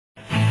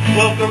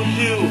Welcome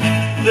to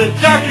the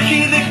Dr.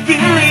 Cheese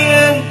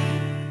Experience.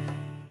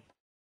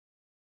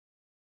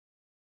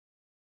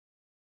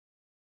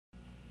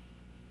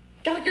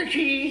 Dr.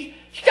 Cheese,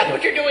 stop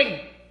what you're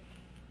doing!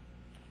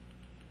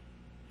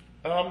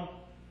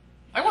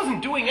 I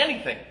wasn't doing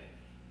anything.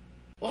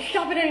 Well,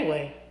 stop it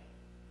anyway.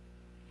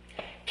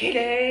 Kid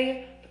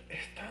A, it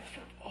stands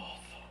for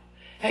awesome,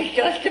 has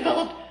just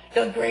developed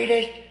the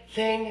greatest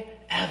thing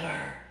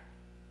ever.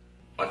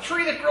 A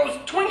tree that grows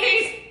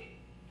Twinkies?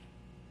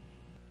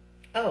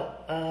 Oh,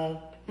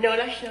 no,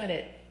 that's not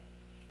it.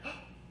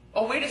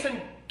 A way to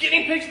send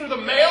guinea pigs through the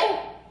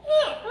mail?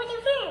 Yeah, where's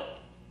the mail?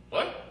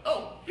 What?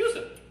 Oh, use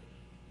it.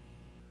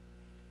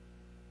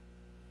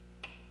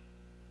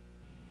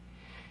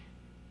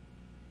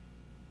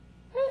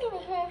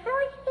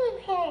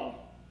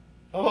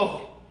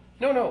 Oh,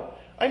 no.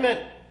 I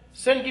meant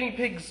send guinea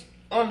pigs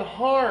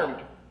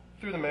unharmed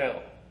through the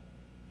mail.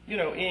 You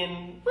know,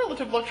 in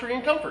relative luxury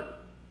and comfort.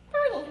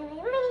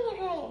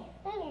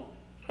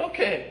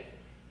 Okay.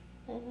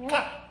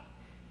 Mwah.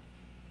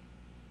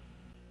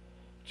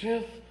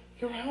 Jith,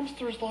 your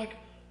hamster's like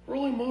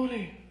really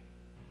moody.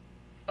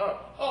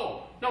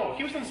 Oh, no,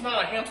 Houston's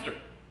not a hamster.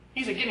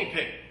 He's a guinea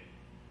pig.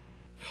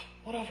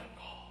 Whatever,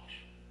 gosh.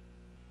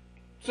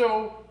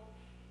 So,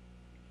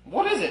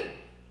 what is it?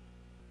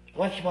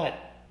 What's what?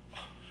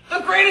 The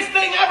greatest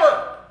thing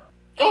ever!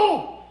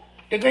 Oh,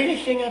 the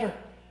greatest thing ever.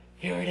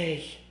 Here it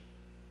is.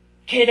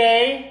 Kid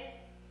A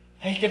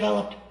has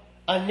developed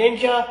a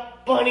ninja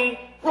bunny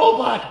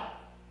robot.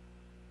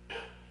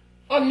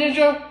 A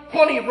ninja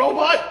bunny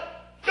robot?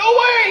 No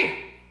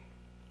way!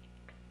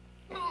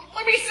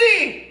 Let me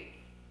see!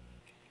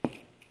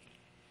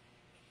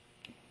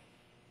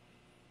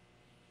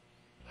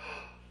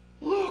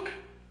 Look!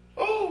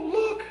 Oh,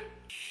 look!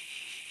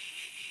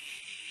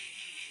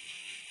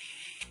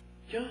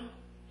 Yeah,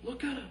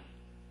 look at it.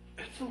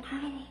 It's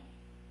incredible.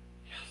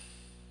 Yes.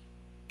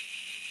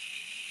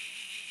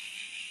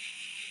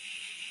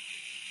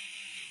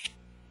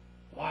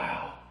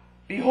 Wow.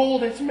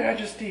 Behold its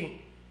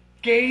majesty.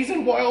 Gaze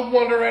in wild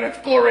wonder at its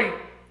glory.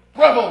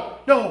 Revel,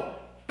 no,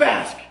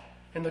 bask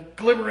in the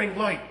glimmering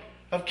light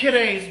of Kid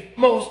A's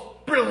most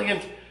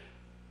brilliant.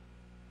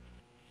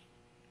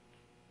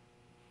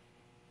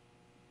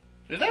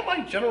 Is that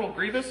my General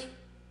Grievous?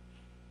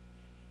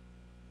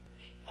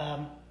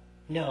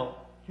 No.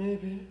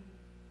 Maybe.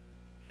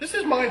 This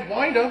is my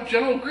wind-up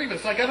General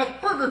Grievous I got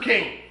at Burger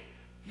King.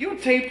 You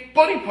taped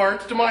bunny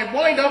parts to my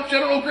wind-up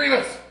General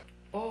Grievous.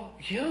 Oh,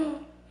 yeah?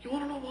 You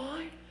want to know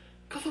why?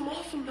 Because I'm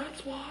awesome,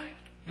 that's why.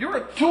 You're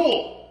a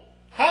tool.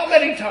 How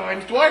many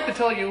times do I have to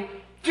tell you,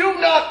 do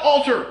not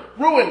alter,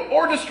 ruin,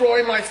 or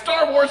destroy my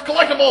Star Wars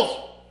collectibles?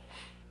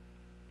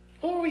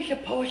 What are we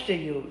supposed to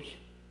use?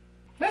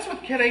 Mess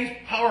with Kid A's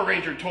Power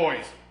Ranger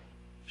toys.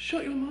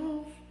 Shut your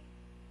mouth.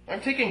 I'm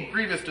taking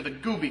Grievous to the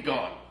Gooby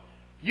Gone.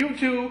 You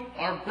two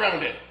are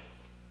grounded.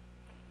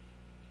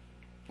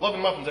 Love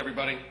and muffins,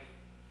 everybody.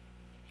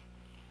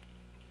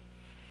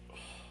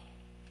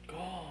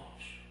 Gosh.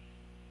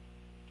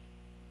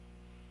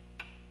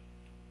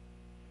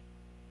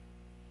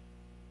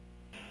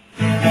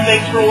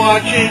 Thanks for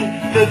watching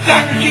the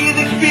Dr. Cheese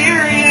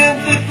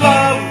Experience. It's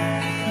love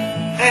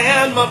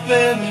and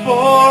muffins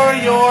for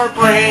your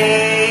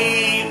brain.